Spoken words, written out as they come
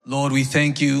Lord, we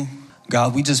thank you.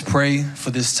 God, we just pray for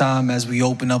this time as we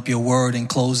open up your word and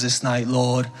close this night,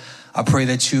 Lord. I pray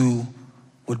that you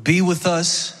would be with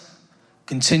us.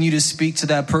 Continue to speak to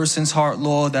that person's heart,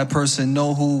 Lord. That person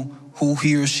know who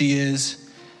he or she is.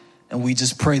 And we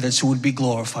just pray that you would be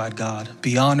glorified, God.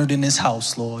 Be honored in this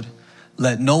house, Lord.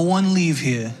 Let no one leave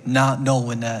here not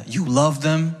knowing that you love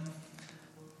them,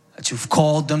 that you've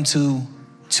called them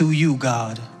to you,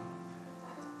 God,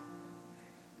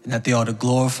 and that they ought to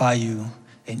glorify you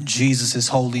in Jesus'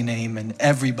 holy name. And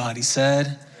everybody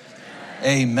said,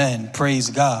 Amen.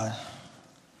 Praise God.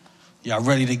 Y'all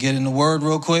ready to get in the word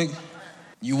real quick?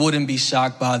 You wouldn't be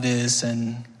shocked by this,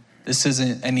 and this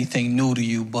isn't anything new to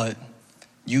you, but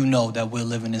you know that we're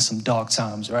living in some dark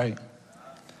times, right?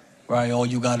 Right? All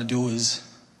you got to do is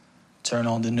turn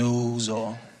on the news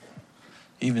or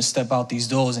even step out these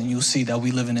doors and you'll see that we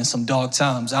living in some dark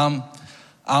times.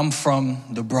 I'm from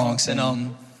the Bronx,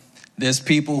 and there's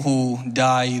people who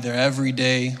die either every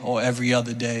day or every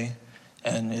other day,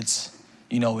 and it's,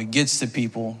 it gets to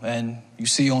people, and you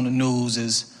see on the news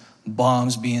is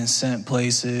bombs being sent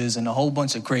places and a whole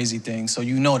bunch of crazy things. So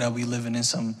you know that we living in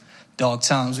some dark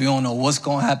times. We don't know what's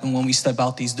going to happen when we step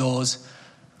out these doors,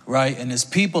 right? And there's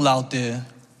people out there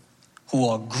who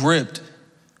are gripped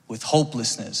with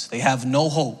hopelessness. They have no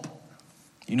hope.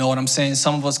 You know what I'm saying?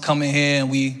 Some of us come in here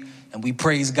and we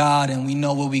praise God and we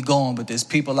know where we're going, but there's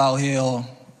people out here, or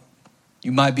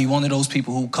you might be one of those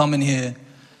people who come in here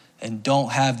and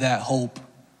don't have that hope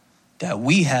that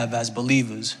we have as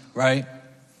believers, right?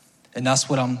 And that's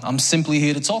what I'm simply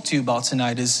here to talk to you about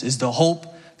tonight is the hope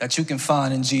that you can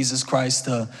find in Jesus Christ,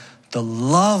 the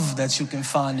love that you can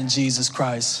find in Jesus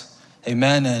Christ.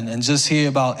 Amen. And just hear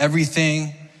about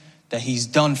everything that he's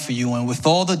done for you. And with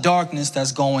all the darkness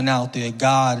that's going out there,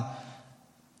 God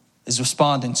is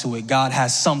responding to it. God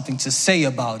has something to say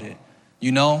about it,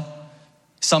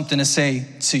 something to say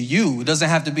to you. It doesn't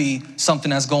have to be something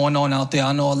that's going on out there.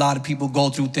 I know a lot of people go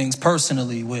through things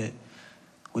personally with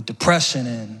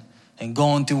depression and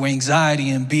going through anxiety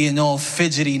and being all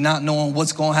fidgety, not knowing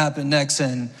what's going to happen next,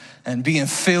 and being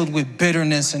filled with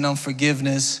bitterness and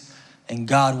unforgiveness. And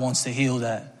God wants to heal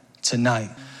that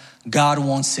tonight. God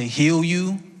wants to heal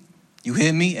you. You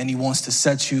hear me? And he wants to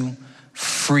set you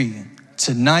free.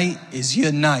 Tonight is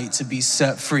your night to be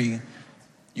set free.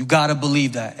 You got to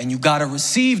believe that. And you got to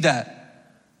receive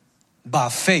that by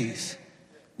faith.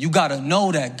 You got to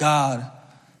know that God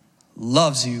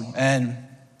loves you. And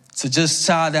to just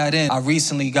tie that in, I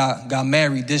recently got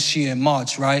married this year in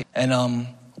March, right? And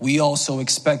we also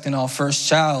expecting our first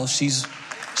child. She's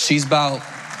about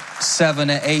 7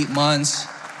 to 8 months,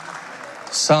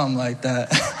 something like that.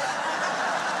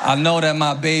 I know that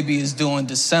my baby is due in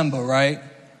December, right?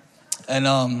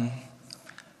 And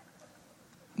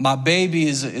my baby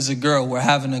is a girl. We're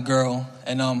having a girl,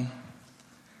 and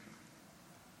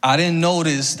I didn't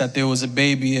notice that there was a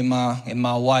baby in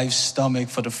my wife's stomach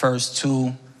for the first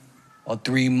 2 or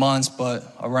 3 months,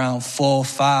 but around 4,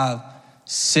 5,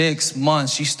 6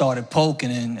 months, she started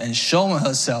poking and showing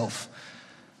herself,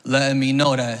 letting me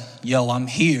know that, I'm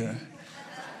here.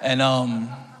 And I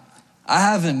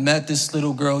haven't met this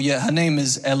little girl yet. Her name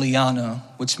is Eliana,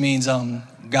 which means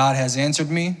God has answered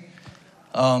me.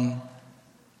 And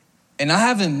I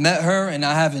haven't met her and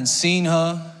I haven't seen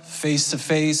her face to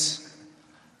face,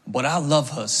 but I love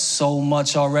her so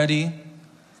much already.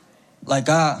 Like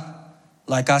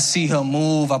I see her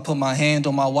move. I put my hand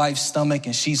on my wife's stomach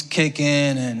and she's kicking,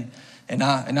 and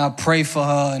I pray for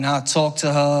her and I talk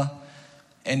to her.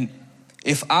 And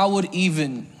if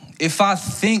I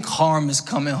think harm is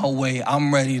coming her way,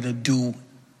 I'm ready to do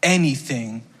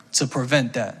anything to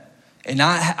prevent that. And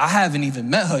I haven't even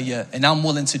met her yet, and I'm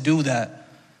willing to do that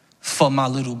for my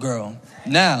little girl.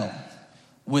 Now,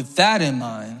 with that in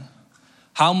mind,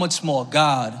 how much more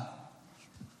God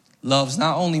loves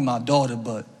not only my daughter,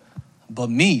 but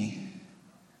me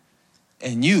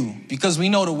and you. Because we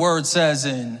know the word says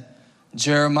in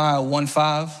Jeremiah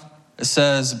 1:5, it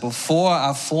says, before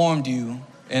I formed you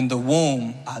in the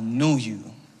womb, I knew you.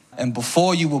 And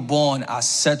before you were born, I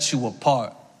set you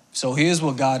apart. So here's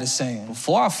what God is saying.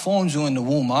 Before I formed you in the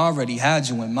womb, I already had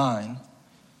you in mind.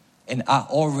 And I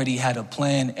already had a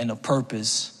plan and a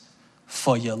purpose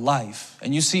for your life.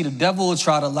 And you see, the devil will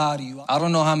try to lie to you. I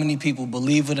don't know how many people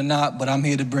believe it or not, but I'm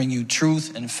here to bring you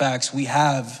truth and facts. We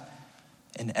have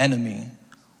an enemy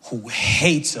who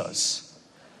hates us.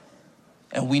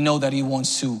 And we know that he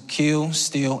wants to kill,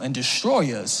 steal, and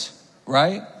destroy us,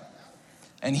 right?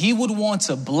 And he would want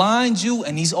to blind you,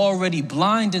 and he's already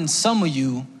blinding some of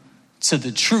you to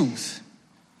the truth.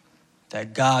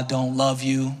 That God don't love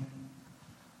you.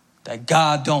 That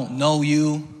God don't know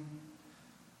you.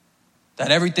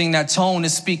 that everything that Tone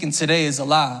is speaking today is a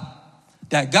lie,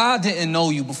 that God didn't know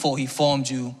you before he formed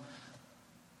you,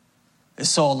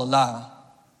 it's all a lie.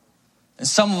 And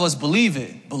some of us believe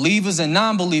it, believers and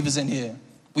non-believers in here.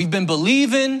 We've been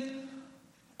believing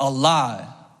a lie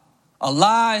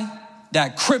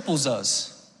that cripples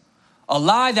us, a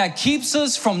lie that keeps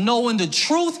us from knowing the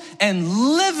truth and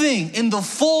living in the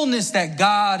fullness that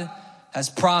God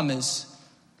has promised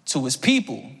to his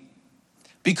people.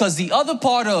 Because the other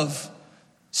part of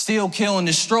steal, kill, and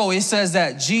destroy, it says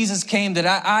that Jesus came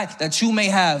that you may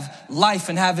have life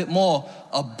and have it more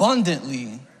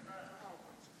abundantly.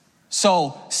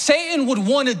 So Satan would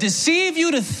want to deceive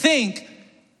you to think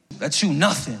that you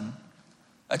nothing,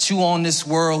 that you on this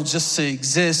world just to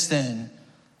exist and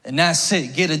that's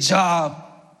it. Get a job,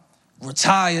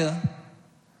 retire,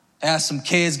 have some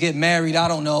kids, get married, I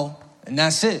don't know, and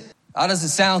that's it. That doesn't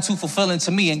sound too fulfilling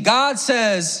to me. And God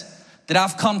says that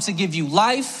I've come to give you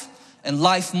life and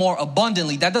life more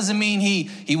abundantly. That doesn't mean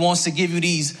he wants to give you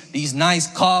these nice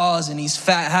cars and these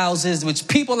fat houses, which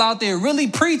people out there really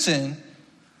preaching.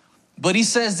 But he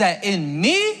says that in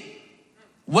me,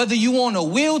 whether you on a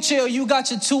wheelchair or you got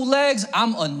your two legs,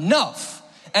 I'm enough.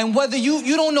 And whether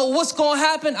you don't know what's going to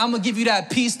happen, I'm going to give you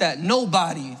that peace that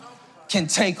nobody can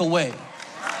take away.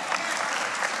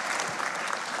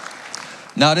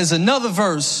 Now, there's another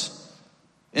verse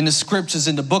in the scriptures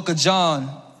in the book of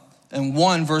John, in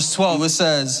 1 verse 12, it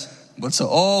says, but to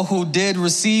all who did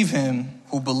receive him,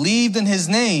 who believed in his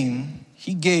name,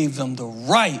 he gave them the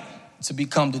right to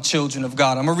become the children of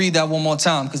God. I'm going to read that one more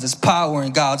time because there's power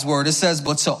in God's word. It says,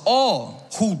 but to all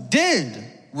who did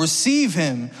receive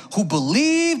him, who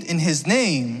believed in his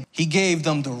name, he gave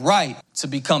them the right to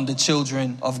become the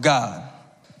children of God.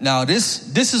 Now,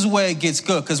 this is where it gets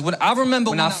good, because I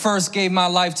remember when I first gave my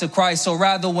life to Christ, or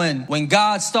rather when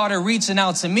God started reaching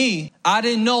out to me, I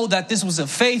didn't know that this was a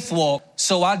faith walk,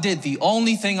 so I did the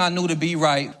only thing I knew to be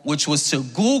right, which was to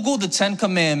Google the 10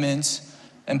 Commandments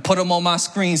and put them on my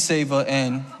screensaver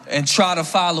and try to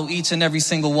follow each and every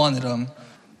single one of them.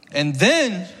 And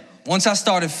then, once I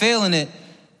started failing it,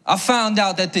 I found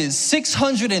out that there's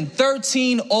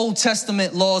 613 Old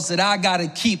Testament laws that I got to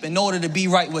keep in order to be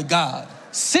right with God.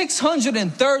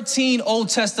 613 Old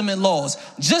Testament laws,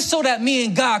 just so that me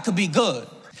and God could be good.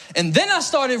 And then I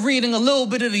started reading a little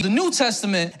bit of the New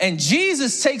Testament, and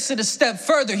Jesus takes it a step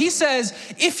further. He says,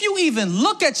 if you even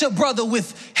look at your brother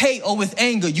with hate or with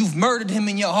anger, you've murdered him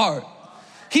in your heart.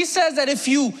 He says that if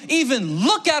you even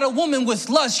look at a woman with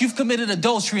lust, you've committed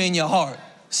adultery in your heart.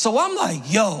 So I'm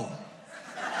like, yo,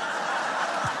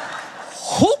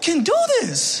 who can do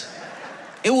this?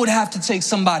 It would have to take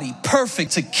somebody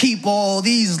perfect to keep all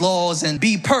these laws and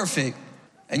be perfect.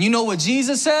 And you know what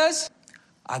Jesus says?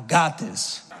 I got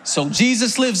this. So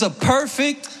Jesus lives a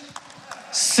perfect,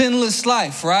 sinless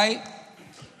life, right?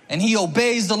 And he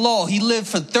obeys the law. He lived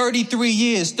for 33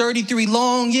 years, 33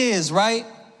 long years, right?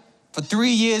 For 3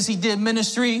 years he did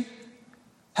ministry,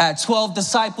 had 12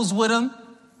 disciples with him,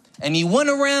 and he went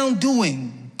around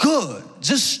doing good,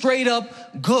 just straight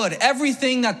up good.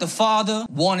 Everything that the Father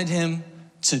wanted him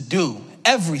to do,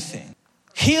 everything.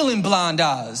 Healing blind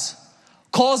eyes,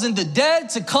 causing the dead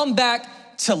to come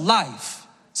back to life,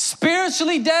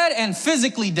 spiritually dead and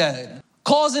physically dead,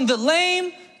 causing the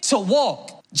lame to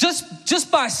walk,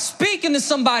 just by speaking to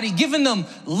somebody, giving them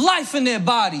life in their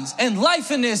bodies and life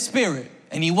in their spirit.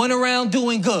 And he went around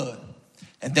doing good.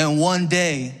 And then one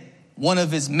day, one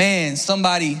of his men,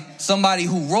 somebody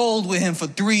who rolled with him for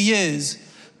 3 years,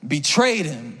 betrayed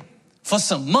him for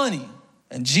some money.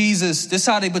 And Jesus, this is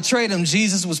how they betrayed him.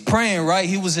 Jesus was praying, right?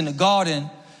 He was in the garden,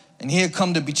 and here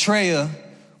come the betrayer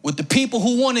with the people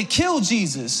who want to kill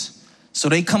Jesus. So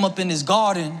they come up in his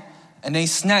garden, and they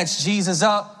snatch Jesus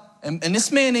up. And this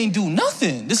man ain't do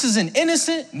nothing. This is an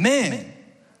innocent man.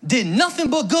 Did nothing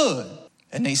but good.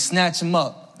 And they snatch him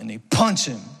up, and they punch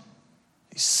him.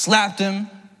 They slapped him.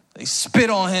 They spit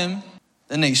on him.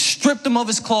 Then they stripped him of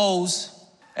his clothes,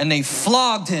 and they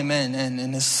flogged him,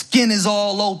 and his skin is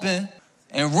all open.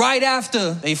 And right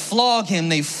after they flog him,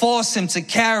 they force him to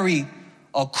carry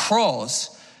a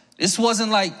cross. This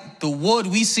wasn't like the wood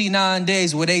we see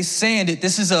nowadays where they sand it.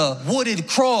 This is a wooded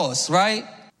cross, right?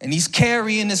 And he's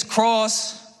carrying this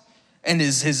cross, and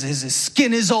his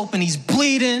skin is open. He's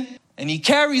bleeding, and he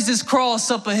carries this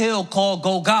cross up a hill called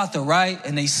Golgotha, right?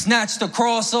 And they snatch the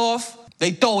cross off.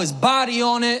 They throw his body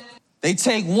on it. They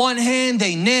take one hand,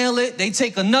 they nail it. They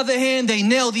take another hand, they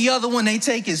nail the other one. They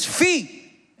take his feet,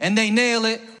 and they nail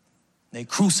it. They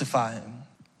crucify him.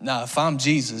 Now, if I'm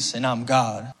Jesus and I'm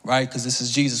God, right? Because this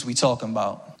is Jesus we talking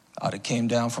about. I'd have came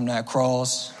down from that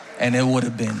cross, and it would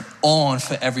have been on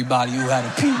for everybody who had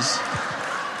a piece.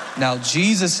 Now,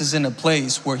 Jesus is in a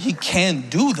place where he can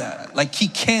do that. Like, he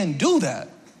can do that.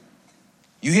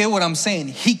 You hear what I'm saying?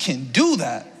 He can do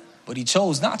that, but he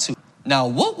chose not to. Now,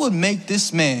 what would make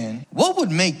this man, what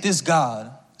would make this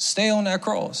God stay on that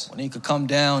cross when he could come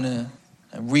down and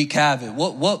wreak havoc?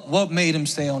 What made him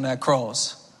stay on that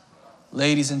cross?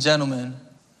 Ladies and gentlemen,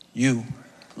 you.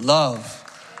 Love.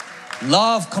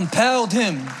 Love compelled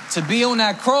him to be on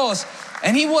that cross,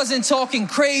 and he wasn't talking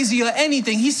crazy or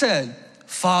anything. He said,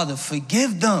 Father,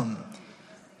 forgive them.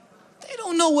 They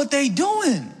don't know what they're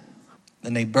doing.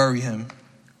 Then they bury him,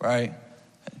 right?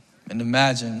 And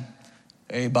imagine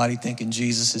everybody thinking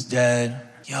Jesus is dead.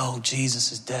 Yo,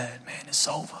 Jesus is dead, man. It's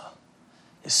over.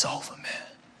 It's over, man.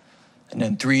 And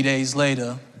then 3 days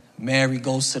later, Mary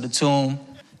goes to the tomb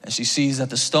and she sees that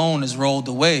the stone is rolled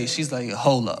away. She's like,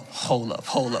 hold up.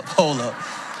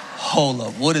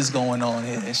 What is going on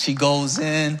here? And she goes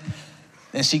in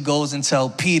and she goes and tell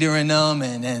Peter and them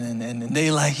and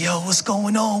they like, yo, what's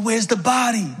going on? Where's the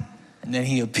body? And then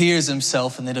he appears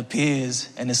himself and it appears,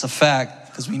 and it's a fact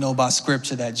because we know by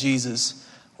scripture that Jesus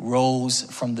rose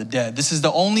from the dead. This is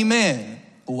the only man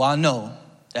who I know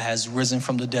that has risen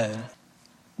from the dead.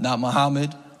 Not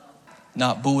Muhammad,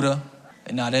 not Buddha,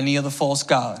 and not any other false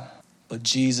god. But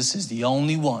Jesus is the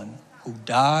only one who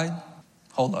died.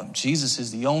 Hold up. Jesus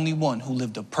is the only one who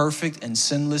lived a perfect and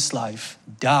sinless life,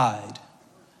 died,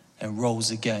 and rose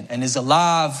again, and is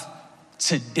alive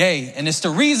today. And it's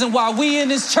the reason why we in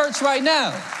this church right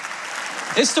now.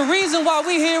 It's the reason why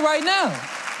we here right now.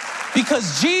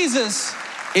 Because Jesus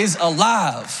is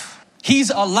alive. He's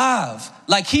alive.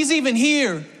 Like he's even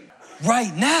here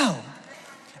right now.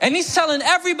 And he's telling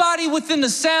everybody within the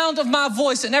sound of my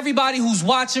voice and everybody who's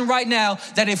watching right now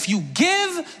that if you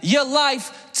give your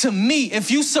life to me, if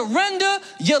you surrender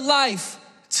your life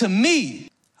to me,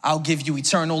 I'll give you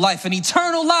eternal life. And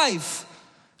eternal life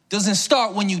doesn't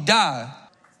start when you die.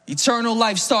 Eternal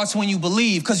life starts when you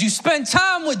believe, because you spend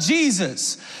time with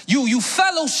Jesus. You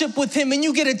fellowship with him and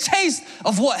you get a taste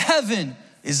of what heaven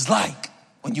is like.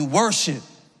 When you worship,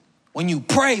 when you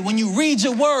pray, when you read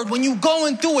your word, when you're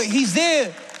going through it, he's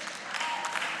there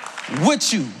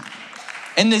with you.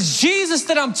 And this Jesus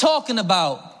that I'm talking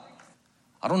about,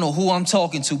 I don't know who I'm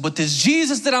talking to, but this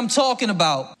Jesus that I'm talking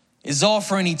about is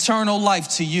offering eternal life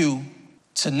to you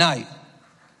tonight.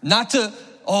 Not to,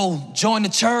 join the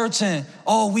church and,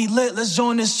 we lit, let's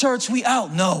join this church, we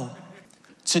out. No,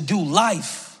 to do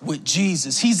life with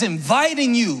Jesus. He's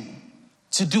inviting you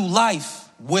to do life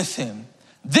with him.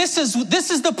 This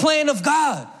is the plan of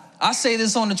God. I say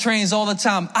this on the trains all the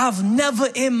time. I've never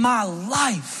in my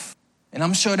life, and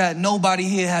I'm sure that nobody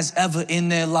here has ever in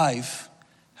their life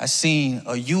has seen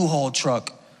a U-Haul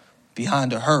truck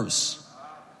behind a hearse.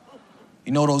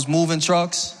 You know those moving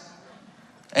trucks?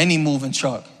 Any moving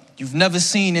truck. You've never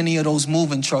seen any of those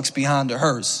moving trucks behind a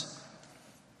hearse,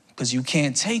 because you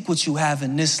can't take what you have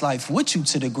in this life with you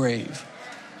to the grave.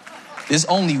 There's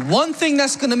only one thing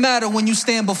that's going to matter when you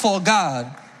stand before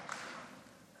God,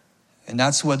 and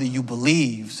that's whether you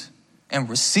believed and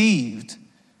received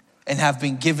and have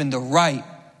been given the right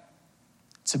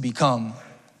to become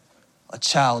a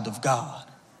child of God.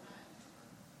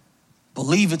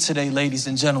 Believe it today, ladies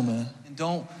and gentlemen. And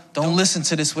don't listen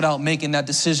to this without making that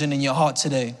decision in your heart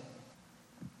today.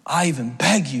 I even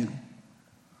beg you.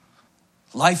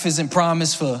 Life isn't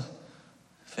promised for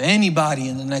anybody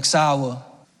in the next hour,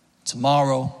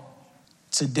 tomorrow.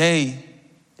 Today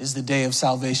is the day of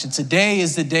salvation. Today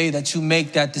is the day that you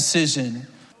make that decision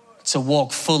to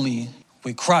walk fully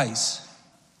with Christ.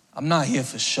 I'm not here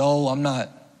for show.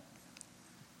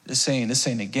 This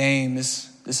ain't a game. This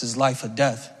is life or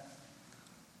death.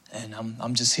 And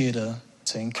I'm just here to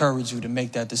encourage you to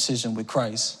make that decision with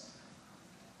Christ.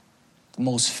 The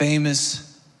most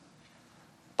famous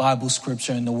Bible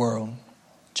scripture in the world,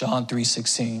 John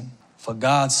 3:16. For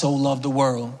God so loved the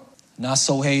world, not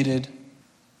so hated,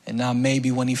 and not maybe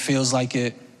when he feels like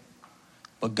it,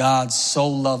 but God so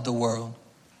loved the world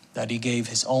that he gave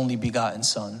his only begotten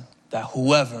son, that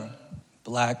whoever,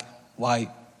 black, white,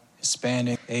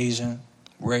 Hispanic, Asian,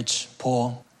 rich,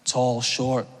 poor, tall,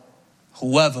 short,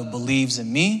 whoever believes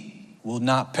in me will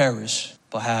not perish,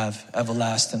 but have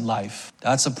everlasting life.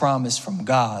 That's a promise from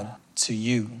God to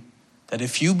you. That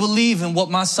if you believe in what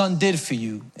my son did for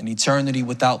you, an eternity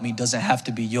without me doesn't have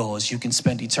to be yours. You can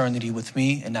spend eternity with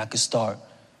me, and that could start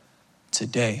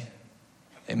today.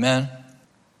 Amen?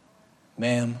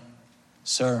 Ma'am,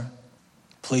 sir,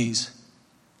 please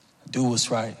do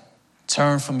what's right.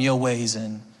 Turn from your ways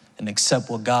and accept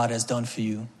what God has done for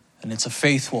you. And it's a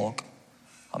faith walk.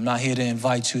 I'm not here to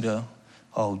invite you to,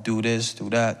 do this, do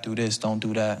that, do this, don't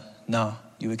do that. No,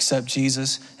 you accept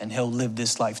Jesus and he'll live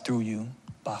this life through you.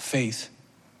 by faith.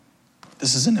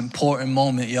 This is an important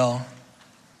moment, y'all.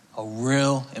 A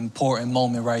real important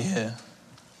moment right here.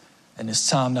 And it's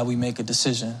time that we make a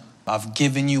decision. I've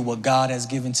given you what God has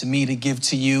given to me to give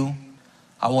to you.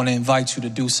 I want to invite you to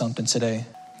do something today,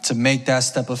 to make that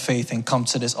step of faith and come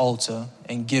to this altar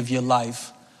and give your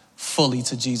life fully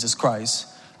to Jesus Christ.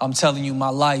 I'm telling you, my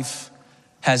life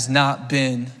has not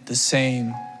been the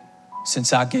same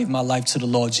since I gave my life to the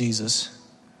Lord Jesus.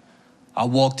 I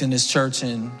walked in this church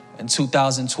in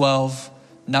 2012,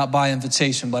 not by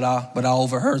invitation, but I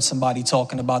overheard somebody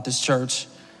talking about this church.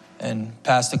 And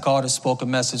Pastor Carter spoke a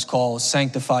message called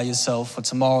Sanctify Yourself, for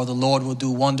tomorrow the Lord will do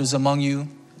wonders among you.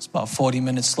 It's about 40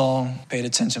 minutes long. Paid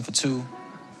attention for 2.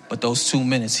 But those 2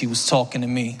 minutes, he was talking to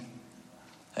me.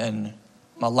 And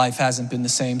my life hasn't been the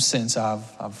same since.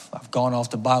 I've gone off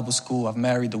to Bible school. I've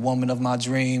married the woman of my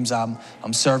dreams. I'm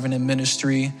serving in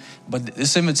ministry. But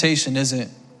this invitation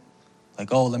isn't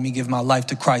like, oh, let me give my life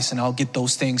to Christ and I'll get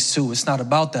those things too. It's not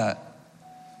about that.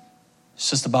 It's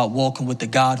just about walking with the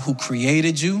God who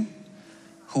created you,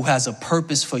 who has a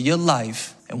purpose for your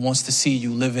life and wants to see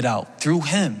you live it out through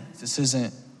him. This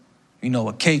isn't,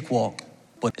 a cakewalk,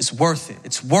 but it's worth it.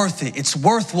 It's worth it. It's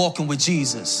worth walking with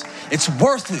Jesus. It's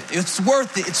worth it. It's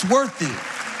worth it. It's worth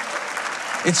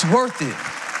it. It's worth it.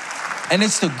 And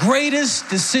it's the greatest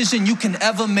decision you can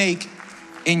ever make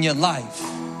in your life.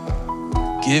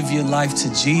 Give your life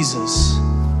to Jesus.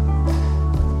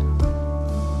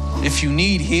 If you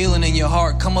need healing in your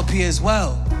heart, come up here as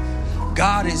well.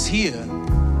 God is here.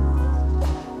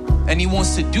 And he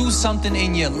wants to do something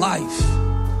in your life.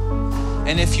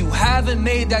 And if you haven't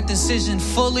made that decision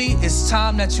fully, it's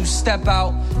time that you step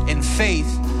out in faith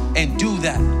and do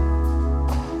that.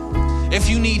 If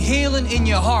you need healing in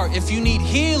your heart, if you need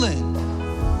healing,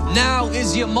 now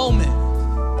is your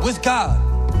moment with God.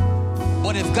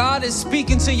 But if God is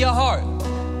speaking to your heart,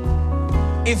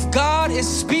 if God is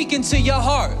speaking to your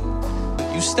heart,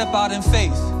 you step out in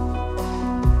faith.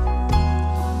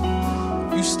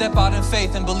 You step out in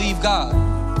faith and believe God.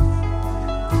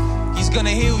 He's gonna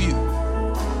heal you.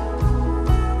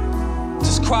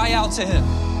 Just cry out to him.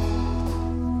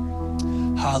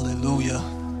 Hallelujah.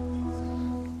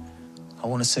 I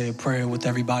want to say a prayer with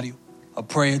everybody. A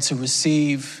prayer to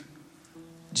receive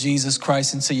Jesus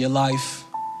Christ into your life.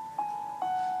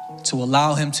 To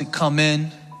allow him to come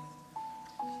in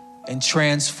and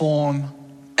transform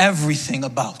everything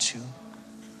about you.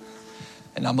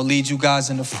 And I'm going to lead you guys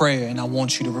in a prayer, and I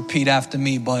want you to repeat after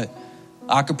me, but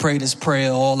I could pray this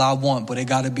prayer all I want, but it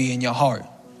got to be in your heart.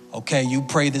 Okay, you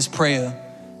pray this prayer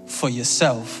for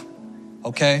yourself.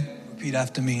 Okay, repeat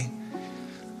after me.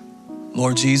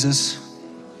 Lord Jesus,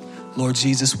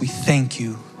 we thank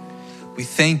you. We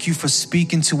thank you for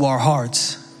speaking to our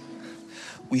hearts.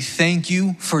 We thank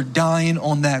you for dying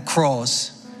on that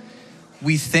cross.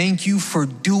 We thank you for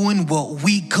doing what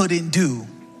we couldn't do.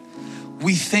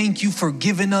 We thank you for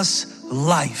giving us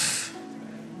life.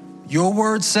 Your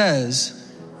word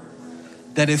says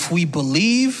that if we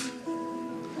believe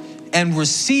and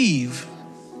receive,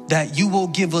 that you will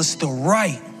give us the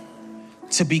right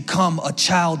to become a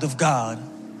child of God.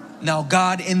 Now,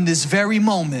 God, in this very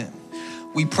moment,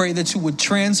 we pray that you would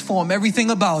transform everything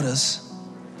about us.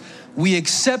 We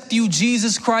accept you,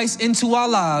 Jesus Christ, into our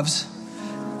lives.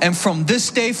 And from this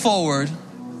day forward,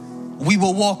 we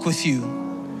will walk with you.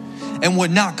 And we're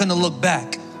not going to look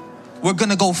back. We're going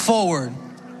to go forward.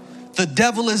 The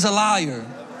devil is a liar.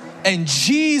 And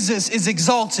Jesus is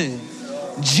exalted.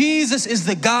 Jesus is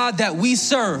the God that we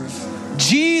serve.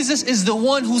 Jesus is the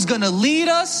one who's going to lead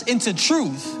us into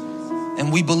truth.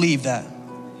 And we believe that.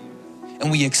 And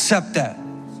we accept that.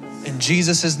 In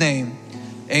Jesus' name,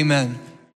 amen.